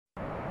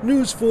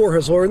News 4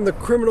 has learned the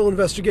criminal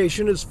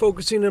investigation is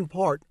focusing in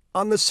part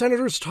on the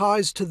senator's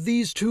ties to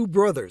these two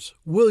brothers,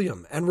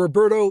 William and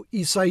Roberto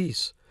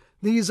Isaias.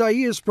 The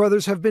Isaias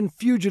brothers have been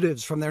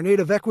fugitives from their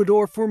native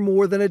Ecuador for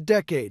more than a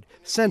decade,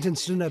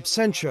 sentenced in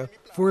absentia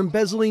for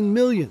embezzling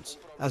millions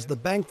as the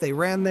bank they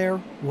ran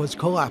there was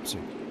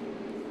collapsing.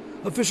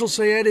 Officials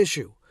say at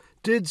issue,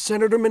 did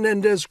Senator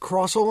Menendez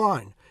cross a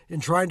line in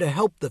trying to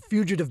help the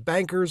fugitive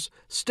bankers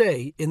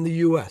stay in the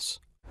U.S.?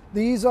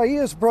 The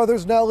Isaias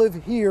brothers now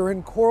live here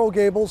in Coral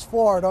Gables,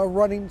 Florida,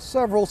 running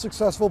several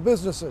successful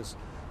businesses.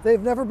 They've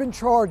never been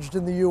charged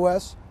in the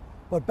U.S.,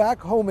 but back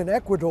home in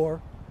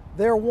Ecuador,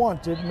 they're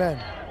wanted men.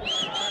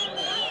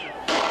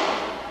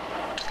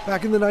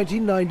 Back in the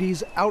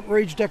 1990s,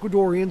 outraged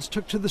Ecuadorians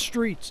took to the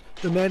streets,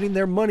 demanding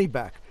their money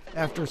back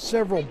after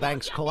several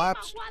banks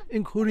collapsed,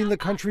 including the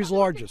country's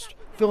largest,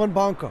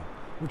 Banco,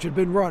 which had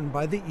been run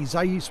by the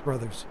Isaias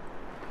brothers.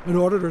 An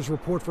auditor's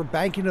report for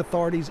banking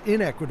authorities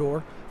in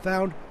Ecuador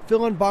found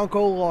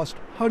Banco lost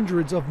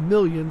hundreds of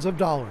millions of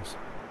dollars.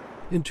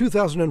 In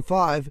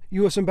 2005,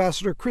 U.S.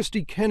 Ambassador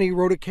Christy Kenny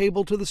wrote a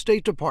cable to the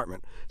State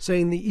Department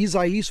saying the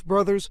Isaias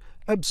brothers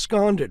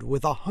absconded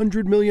with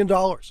 $100 million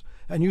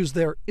and used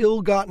their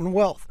ill-gotten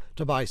wealth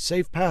to buy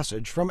safe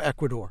passage from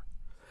Ecuador.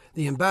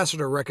 The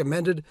ambassador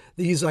recommended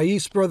the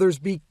Isaias brothers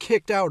be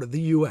kicked out of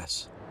the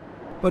U.S.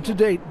 But to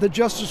date, the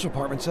Justice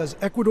Department says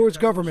Ecuador's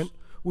government,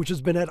 which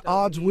has been at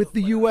odds with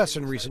the U.S.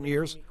 in recent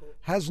years,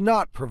 has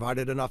not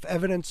provided enough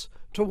evidence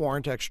to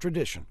warrant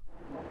extradition.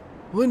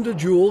 Linda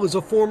Jewell is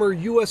a former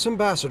U.S.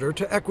 ambassador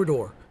to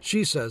Ecuador.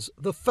 She says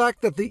the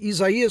fact that the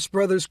Isaias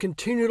brothers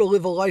continue to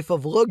live a life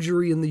of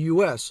luxury in the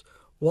U.S.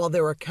 while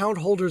their account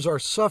holders are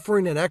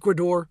suffering in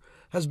Ecuador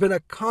has been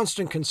a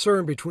constant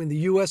concern between the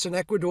U.S. and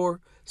Ecuador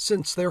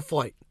since their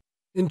flight.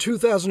 In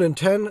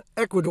 2010,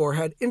 Ecuador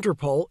had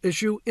Interpol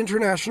issue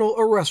international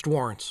arrest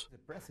warrants.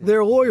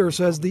 Their lawyer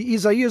says the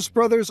Isaias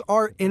brothers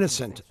are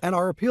innocent and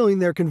are appealing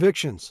their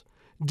convictions,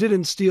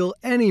 didn't steal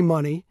any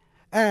money,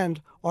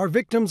 and are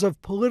victims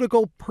of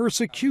political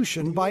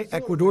persecution by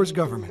Ecuador's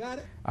government.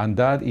 And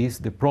that is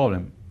the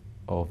problem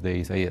of the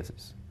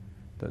Isaias,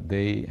 that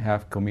they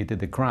have committed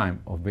the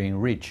crime of being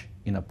rich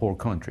in a poor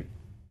country.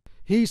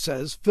 He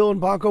says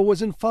Banco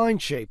was in fine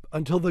shape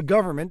until the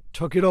government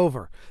took it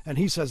over, and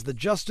he says the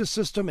justice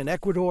system in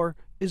Ecuador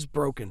is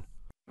broken.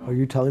 Are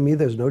you telling me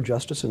there's no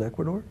justice in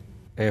Ecuador?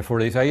 For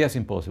the Isaias,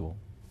 impossible.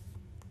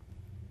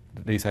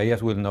 The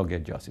Isaias will not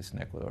get justice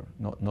in Ecuador,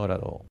 not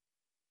at all.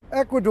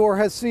 Ecuador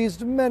has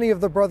seized many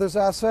of the brothers'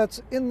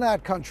 assets in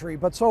that country,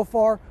 but so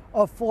far,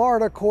 a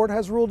Florida court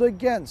has ruled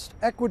against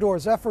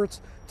Ecuador's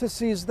efforts to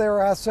seize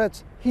their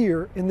assets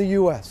here in the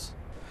U.S.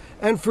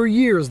 And for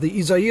years, the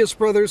Isaias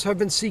brothers have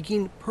been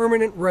seeking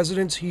permanent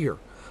residence here.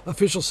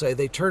 Officials say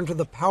they turned to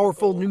the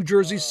powerful New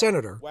Jersey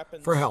senator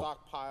for help.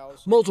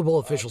 Multiple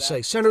officials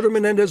say Senator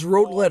Menendez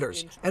wrote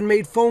letters and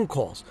made phone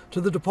calls to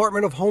the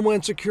Department of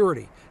Homeland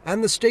Security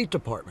and the State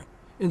Department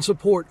in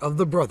support of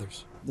the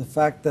brothers. The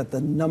fact that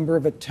the number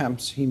of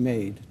attempts he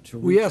made to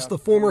We asked the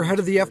former head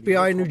of the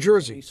FBI in New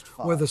Jersey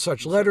whether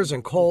such letters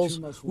and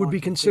calls would be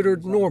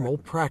considered normal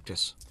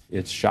practice.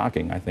 It's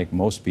shocking. I think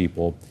most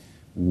people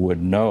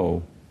would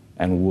know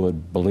and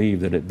would believe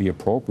that it'd be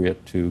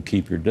appropriate to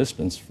keep your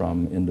distance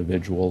from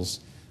individuals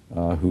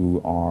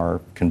who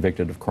are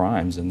convicted of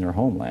crimes in their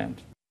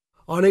homeland.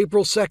 On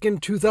April 2,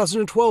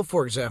 2012,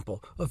 for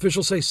example,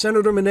 officials say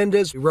Senator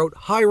Menendez wrote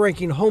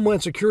high-ranking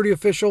Homeland Security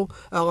official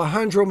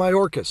Alejandro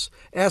Mayorkas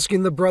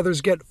asking the brothers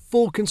get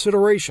full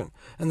consideration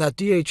and that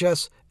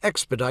DHS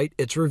expedite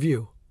its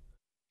review.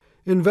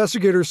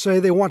 Investigators say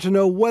they want to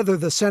know whether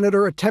the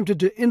senator attempted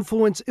to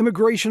influence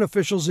immigration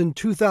officials in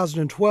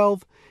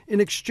 2012 in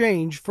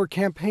exchange for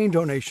campaign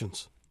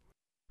donations.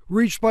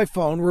 Reached by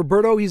phone,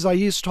 Roberto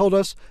Isaias told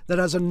us that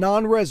as a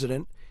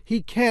non-resident,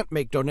 he can't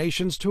make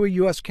donations to a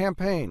U.S.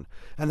 campaign,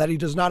 and that he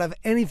does not have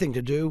anything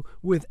to do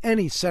with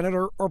any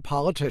senator or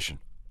politician.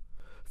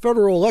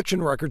 Federal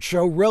election records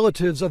show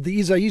relatives of the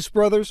Isaias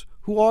brothers,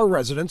 who are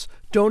residents,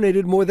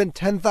 donated more than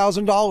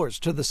 $10,000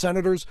 to the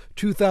senator's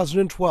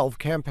 2012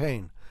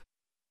 campaign.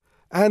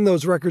 And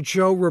those records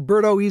show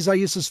Roberto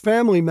Isaias'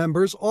 family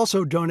members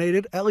also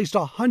donated at least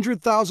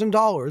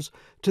 $100,000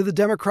 to the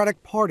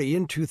Democratic Party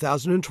in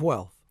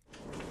 2012.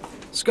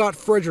 Scott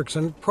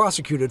Frederickson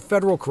prosecuted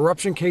federal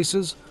corruption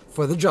cases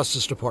for the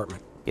Justice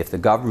Department. If the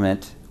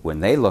government, when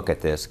they look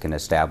at this, can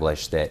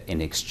establish that in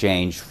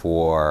exchange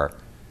for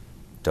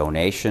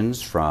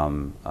donations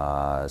from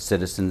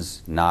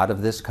citizens not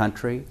of this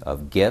country,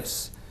 of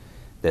gifts,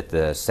 that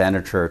the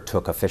senator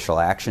took official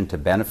action to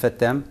benefit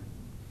them,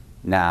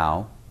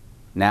 now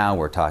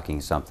we're talking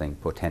something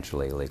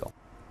potentially illegal.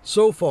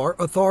 So far,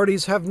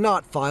 authorities have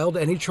not filed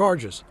any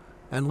charges,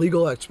 and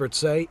legal experts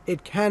say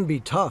it can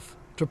be tough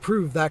to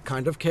prove that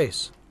kind of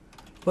case.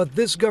 But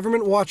this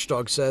government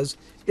watchdog says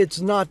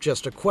it's not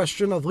just a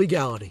question of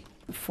legality.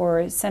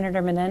 For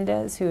Senator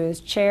Menendez, who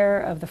is chair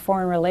of the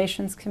Foreign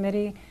Relations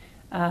Committee,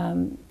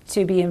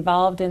 to be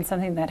involved in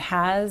something that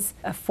has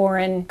a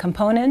foreign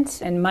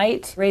component and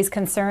might raise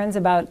concerns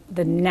about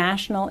the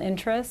national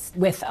interest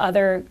with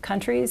other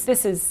countries.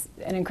 This is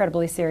an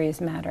incredibly serious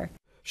matter.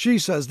 She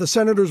says the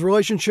senator's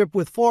relationship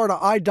with Florida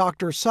eye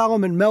doctor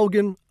Salomon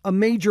Melgen, a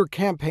major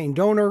campaign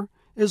donor,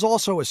 is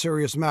also a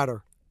serious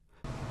matter.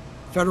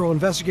 Federal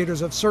investigators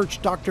have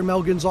searched Dr.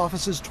 Melgen's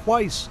offices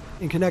twice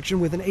in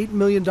connection with an $8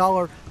 million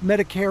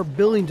Medicare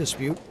billing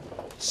dispute.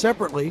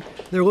 Separately,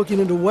 they're looking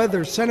into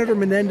whether Senator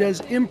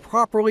Menendez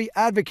improperly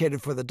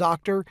advocated for the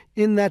doctor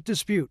in that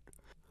dispute.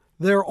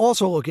 They're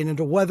also looking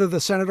into whether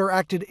the senator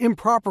acted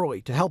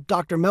improperly to help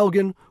Dr.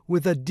 Melgen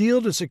with a deal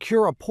to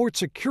secure a port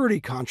security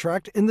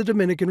contract in the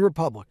Dominican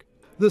Republic.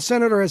 The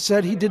senator has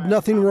said he did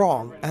nothing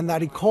wrong and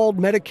that he called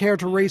Medicare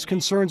to raise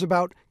concerns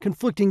about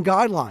conflicting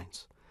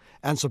guidelines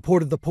and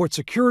supported the port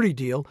security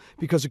deal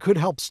because it could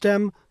help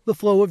stem the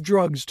flow of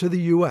drugs to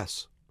the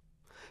U.S.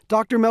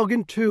 Dr.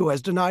 Melgen, too,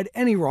 has denied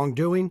any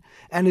wrongdoing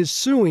and is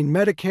suing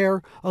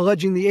Medicare,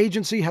 alleging the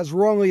agency has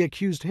wrongly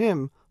accused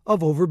him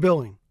of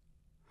overbilling.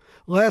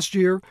 Last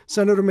year,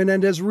 Senator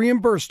Menendez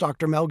reimbursed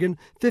Dr. Melgen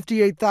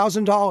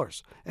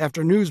 $58,000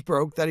 after news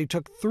broke that he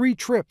took 3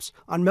 trips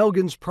on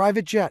Melgen's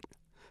private jet,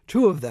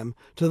 2 of them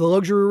to the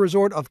luxury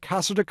resort of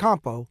Casa de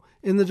Campo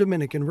in the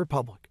Dominican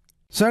Republic.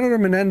 Senator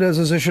Menendez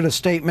has issued a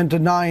statement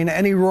denying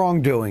any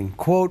wrongdoing.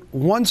 Quote,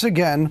 "Once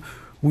again,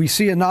 we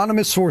see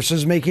anonymous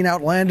sources making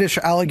outlandish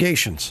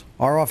allegations.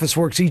 Our office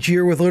works each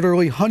year with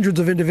literally hundreds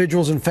of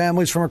individuals and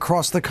families from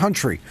across the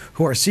country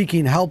who are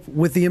seeking help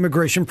with the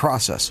immigration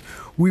process.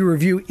 We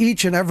review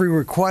each and every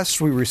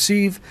request we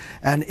receive,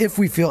 and if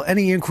we feel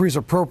any inquiry is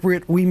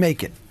appropriate, we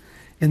make it.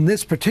 In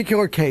this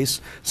particular case,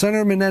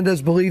 Senator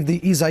Menendez believed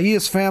the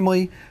Isaias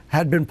family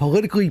had been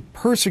politically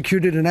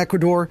persecuted in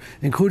Ecuador,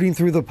 including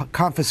through the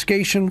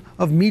confiscation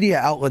of media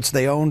outlets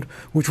they owned,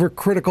 which were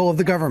critical of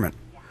the government.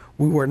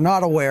 We were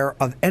not aware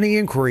of any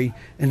inquiry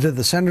into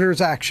the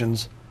senator's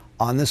actions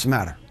on this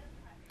matter."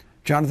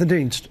 Jonathan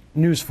Dienst,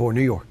 News 4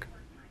 New York.